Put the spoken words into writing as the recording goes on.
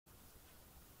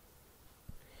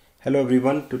Hello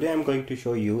everyone, today I'm going to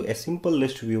show you a simple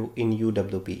list view in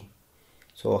UWP.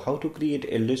 So how to create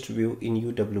a list view in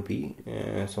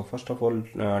UWP? So first of all,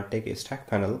 take a stack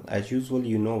panel. As usual,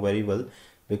 you know very well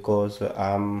because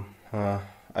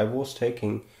I was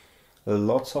taking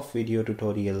lots of video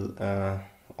tutorial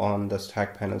on the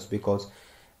stack panels, because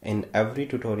in every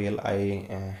tutorial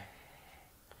I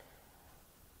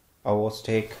was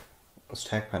take a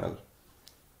stack panel.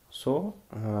 So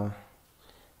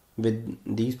with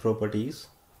these properties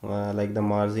like the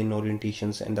margin,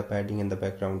 orientations and the padding and the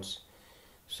backgrounds.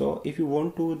 So if you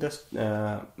want to just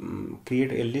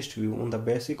create a list view on the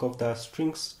basic of the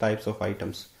strings types of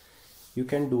items, you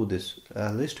can do this.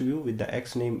 List view with the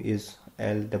X name is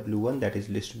LW1, that is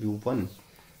list view 1,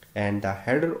 and the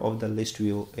header of the list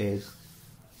view is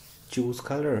choose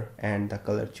color and the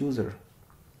color chooser.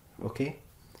 Okay,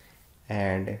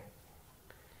 and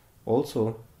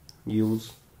also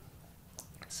use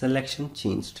selection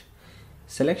changed.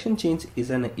 Selection change is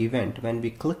an event. When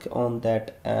we click on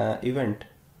that event,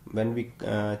 when we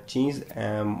change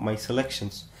my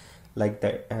selections, like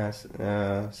the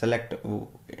select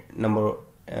number,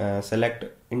 select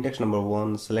index number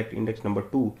 1, select index number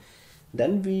 2,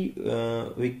 then we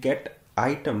get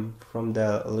item from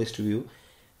the list view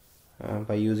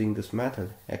by using this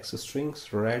method x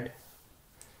strings red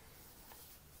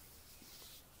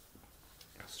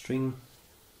string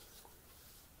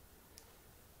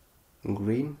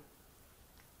green.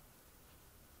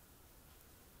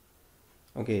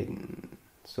 Okay,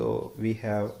 so we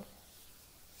have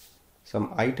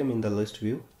some item in the list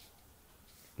view,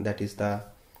 that is the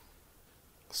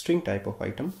string type of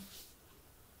item.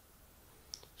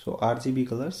 So RGB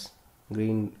colors,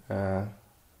 green, red,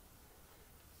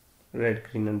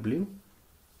 green and blue.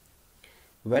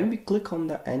 When we click on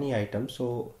the any item,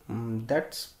 so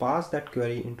that's pass that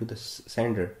query into the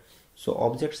sender. So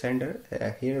object sender,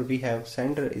 here we have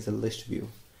sender is a list view.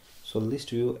 So list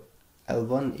view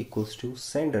L1 equals to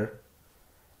sender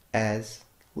as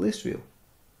list view.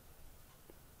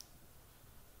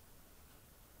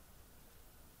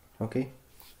 Okay,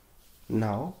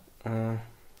 now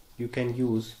you can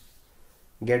use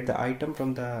get the item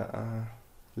from the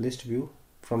list view,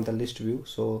 from the list view.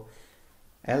 So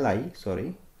L1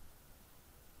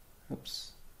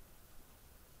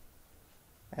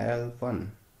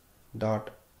 dot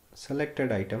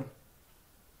selected item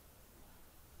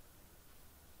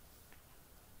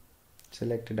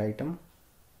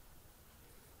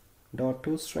dot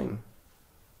to string.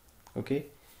 Okay,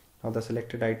 now the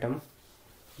selected item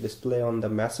display on the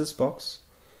message box.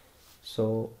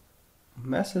 So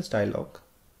message dialog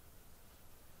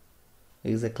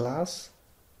is a class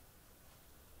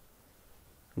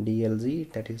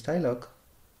DLG, that is dialog.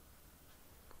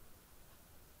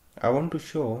 I want to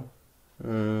show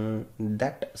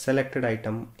that selected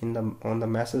item in the on the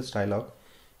message dialog.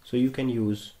 So you can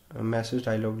use a message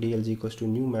dialog DLG equals to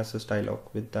new message dialog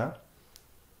with the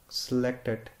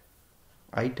selected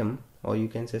item, or you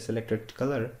can say selected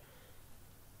color,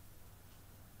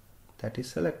 that is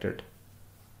selected.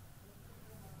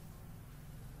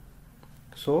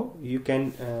 So you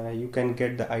can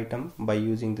get the item by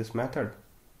using this method.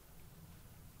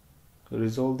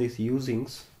 Resolve these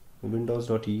usings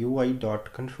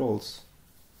windows.ui.controls.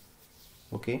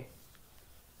 Okay,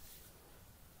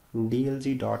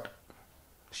 DLG dot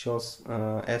shows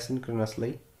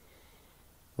asynchronously,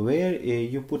 where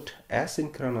you put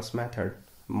asynchronous method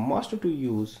must to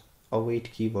use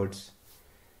await keywords,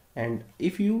 and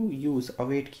if you use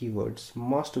await keywords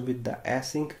must with the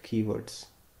async keywords.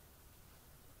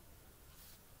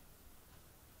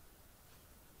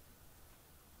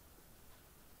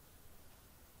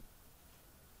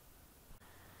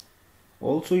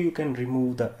 Also you can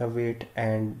remove the await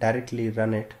and directly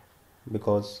run it,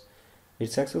 because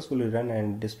it successfully run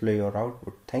and display your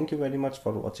output. Thank you very much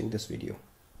for watching this video.